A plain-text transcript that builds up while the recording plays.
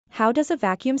How does a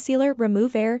vacuum sealer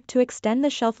remove air to extend the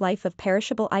shelf life of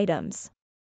perishable items?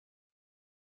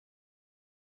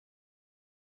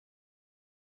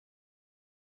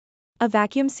 A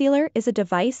vacuum sealer is a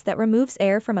device that removes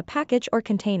air from a package or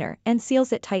container and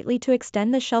seals it tightly to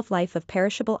extend the shelf life of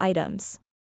perishable items.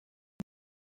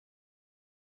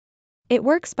 It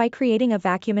works by creating a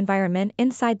vacuum environment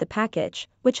inside the package,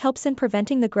 which helps in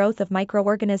preventing the growth of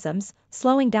microorganisms,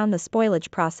 slowing down the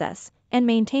spoilage process, and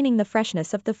maintaining the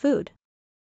freshness of the food.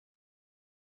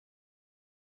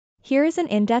 Here is an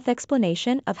in-depth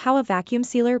explanation of how a vacuum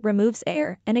sealer removes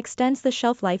air and extends the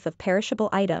shelf life of perishable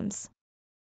items.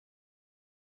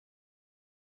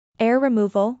 Air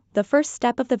removal. The first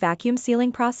step of the vacuum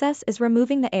sealing process is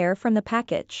removing the air from the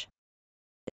package.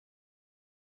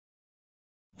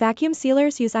 Vacuum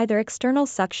sealers use either external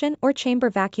suction or chamber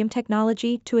vacuum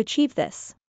technology to achieve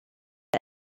this.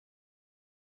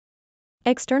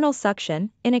 External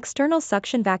suction. In external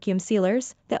suction vacuum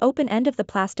sealers, the open end of the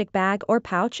plastic bag or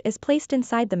pouch is placed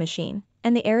inside the machine,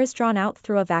 and the air is drawn out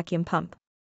through a vacuum pump.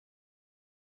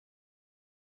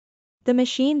 The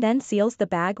machine then seals the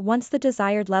bag once the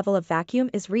desired level of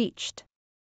vacuum is reached.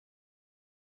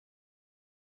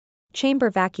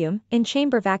 Chamber vacuum. In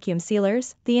chamber vacuum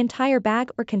sealers, the entire bag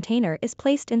or container is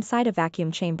placed inside a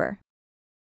vacuum chamber.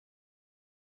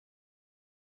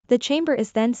 The chamber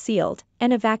is then sealed,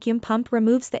 and a vacuum pump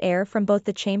removes the air from both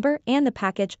the chamber and the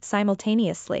package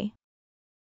simultaneously.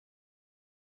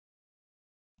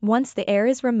 Once the air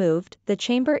is removed, the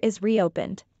chamber is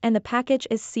reopened, and the package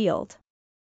is sealed.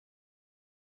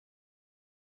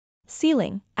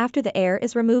 Sealing. After the air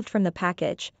is removed from the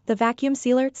package, the vacuum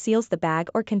sealer seals the bag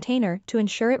or container to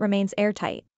ensure it remains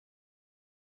airtight.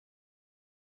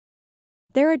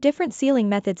 There are different sealing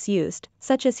methods used,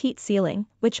 such as heat sealing,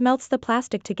 which melts the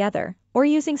plastic together, or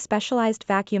using specialized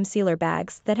vacuum sealer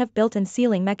bags that have built-in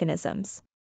sealing mechanisms.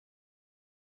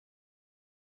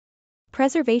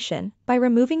 Preservation. By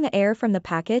removing the air from the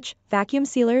package, vacuum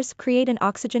sealers create an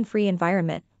oxygen-free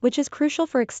environment, which is crucial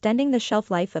for extending the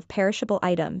shelf life of perishable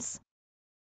items.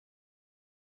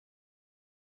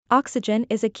 Oxygen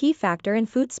is a key factor in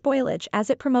food spoilage as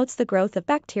it promotes the growth of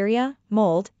bacteria,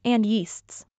 mold, and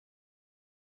yeasts.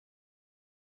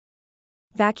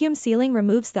 Vacuum sealing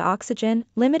removes the oxygen,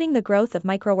 limiting the growth of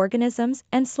microorganisms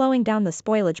and slowing down the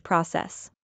spoilage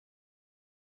process.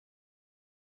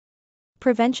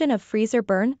 Prevention of freezer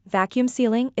burn. Vacuum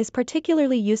sealing is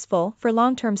particularly useful for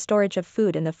long-term storage of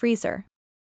food in the freezer.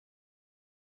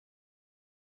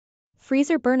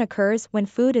 Freezer burn occurs when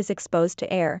food is exposed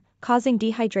to air, causing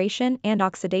dehydration and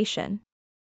oxidation.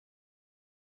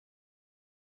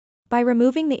 By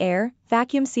removing the air,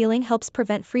 vacuum sealing helps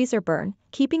prevent freezer burn,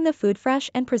 keeping the food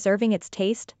fresh and preserving its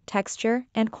taste, texture,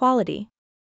 and quality.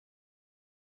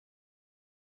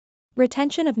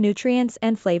 Retention of nutrients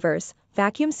and flavors.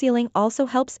 Vacuum sealing also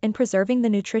helps in preserving the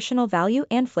nutritional value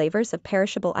and flavors of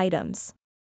perishable items.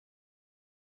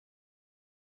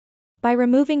 By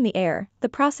removing the air, the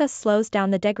process slows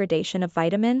down the degradation of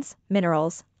vitamins,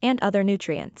 minerals, and other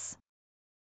nutrients.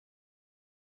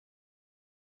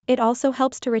 It also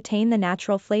helps to retain the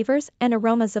natural flavors and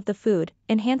aromas of the food,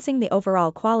 enhancing the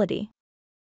overall quality.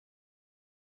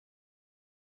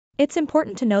 It's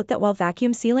important to note that while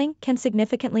vacuum sealing can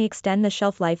significantly extend the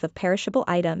shelf life of perishable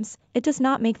items, it does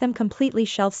not make them completely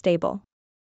shelf-stable.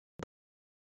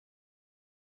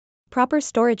 Proper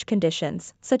storage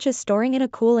conditions, such as storing in a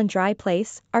cool and dry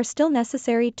place, are still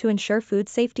necessary to ensure food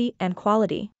safety and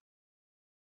quality.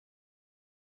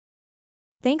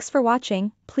 Thanks for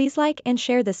watching. Please like and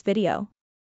share this video.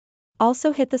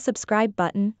 Also hit the subscribe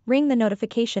button, ring the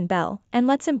notification bell, and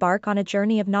let's embark on a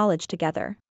journey of knowledge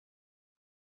together.